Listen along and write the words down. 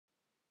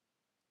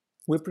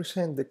We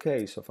present the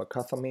case of a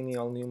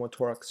catamenial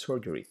pneumothorax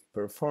surgery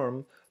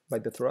performed by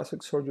the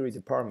Thoracic Surgery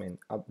Department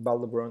at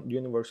Valdebrun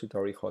University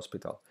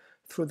Hospital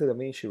through the Da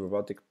Vinci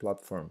robotic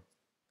platform.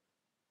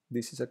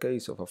 This is a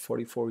case of a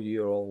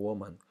 44-year-old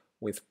woman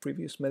with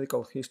previous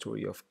medical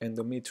history of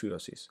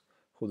endometriosis,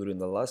 who during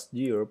the last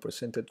year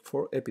presented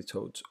 4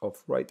 episodes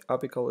of right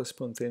apical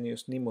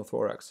spontaneous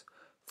pneumothorax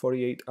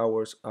 48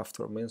 hours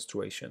after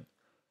menstruation,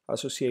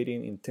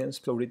 associating intense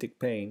pleuritic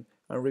pain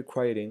and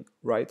requiring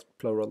right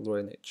pleural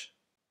drainage.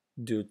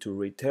 Due to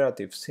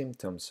reiterative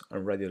symptoms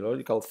and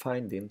radiological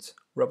findings,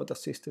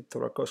 robot-assisted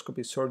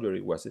thoracoscopy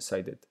surgery was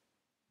decided.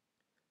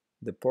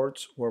 The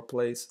ports were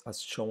placed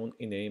as shown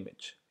in the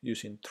image,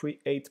 using 3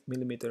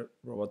 8mm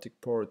robotic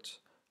ports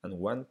and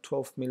one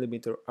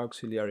 12mm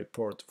auxiliary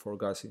port for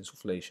gas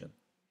insufflation.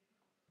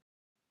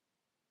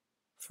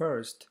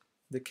 First,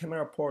 the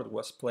camera port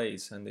was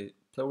placed and the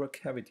pleural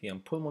cavity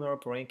and pulmonary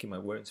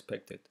parenchyma were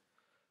inspected,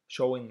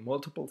 showing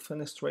multiple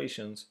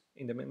fenestrations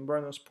in the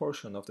membranous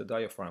portion of the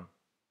diaphragm.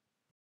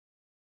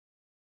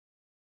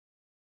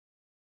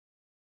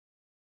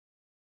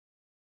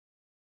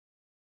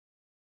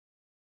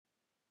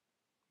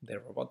 The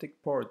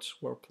robotic ports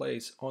were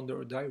placed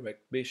under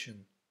direct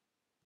vision.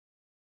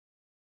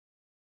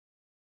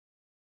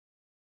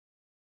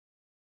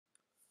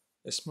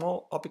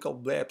 Small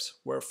apical blebs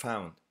were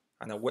found,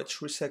 and a wedge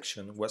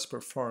resection was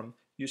performed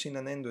using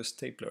an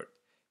endostapler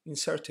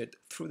inserted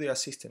through the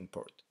assistant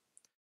port.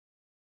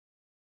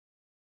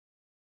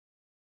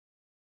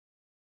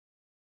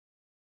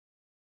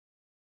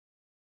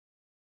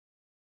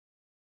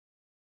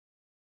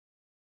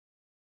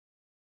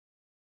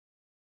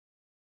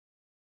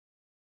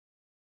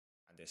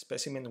 And the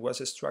specimen was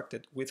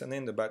extracted with an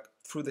endobag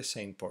through the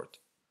same port.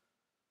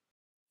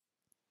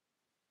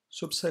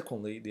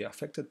 Subsequently, the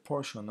affected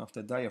portion of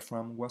the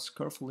diaphragm was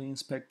carefully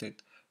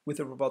inspected with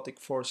a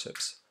robotic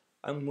forceps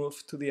and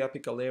moved to the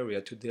apical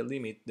area to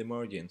delimit the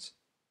margins.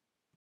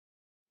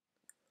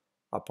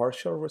 A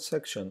partial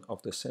resection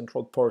of the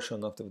central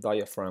portion of the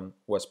diaphragm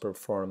was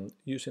performed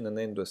using an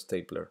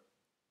endostapler.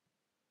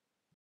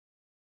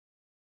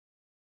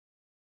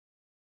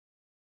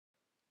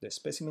 The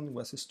specimen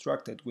was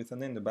extracted with an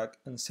endobag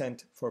and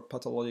sent for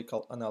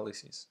pathological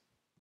analysis.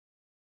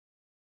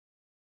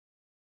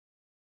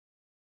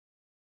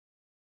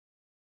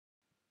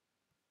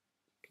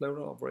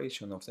 Pleural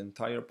abrasion of the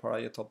entire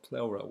parietal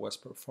pleura was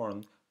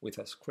performed with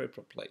a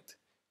scraper plate,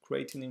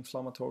 creating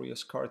inflammatory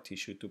scar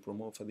tissue to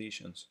promote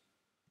adhesions.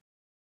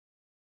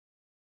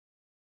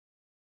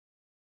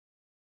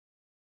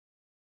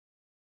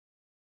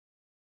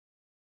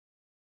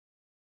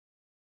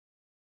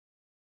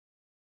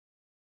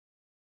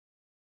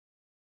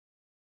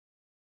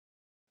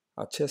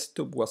 A chest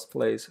tube was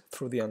placed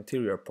through the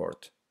anterior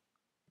port.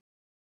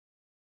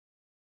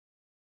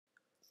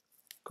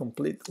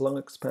 Complete lung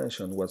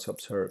expansion was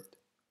observed.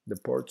 The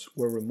ports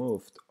were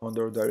removed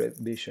under direct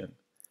vision,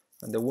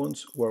 and the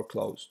wounds were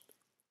closed.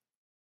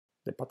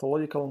 The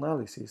pathological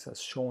analysis as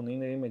shown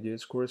in the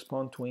images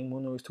correspond to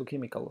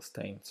immunohistochemical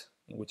stains,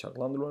 in which a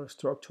glandular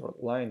structure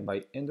lined by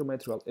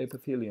endometrial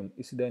epithelium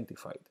is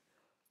identified,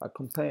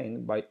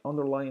 accompanied by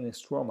underlying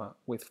stroma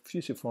with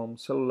fusiform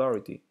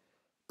cellularity,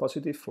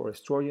 positive for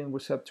estrogen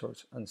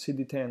receptors and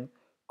CD10,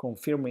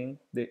 confirming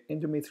the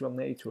endometrial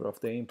nature of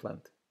the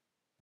implant.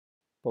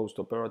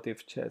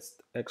 Postoperative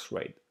chest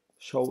X-ray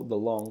showed the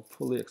lung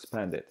fully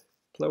expanded.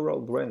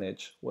 Pleural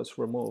drainage was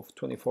removed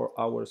 24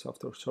 hours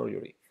after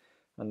surgery,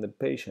 and the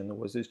patient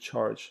was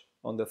discharged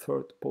on the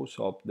 3rd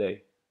post-op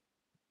day.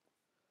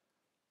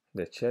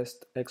 The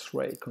chest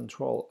X-ray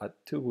control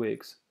at 2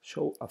 weeks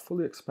showed a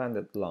fully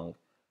expanded lung,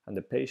 and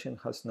the patient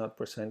has not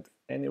presented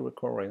any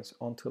recurrence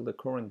until the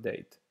current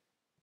date.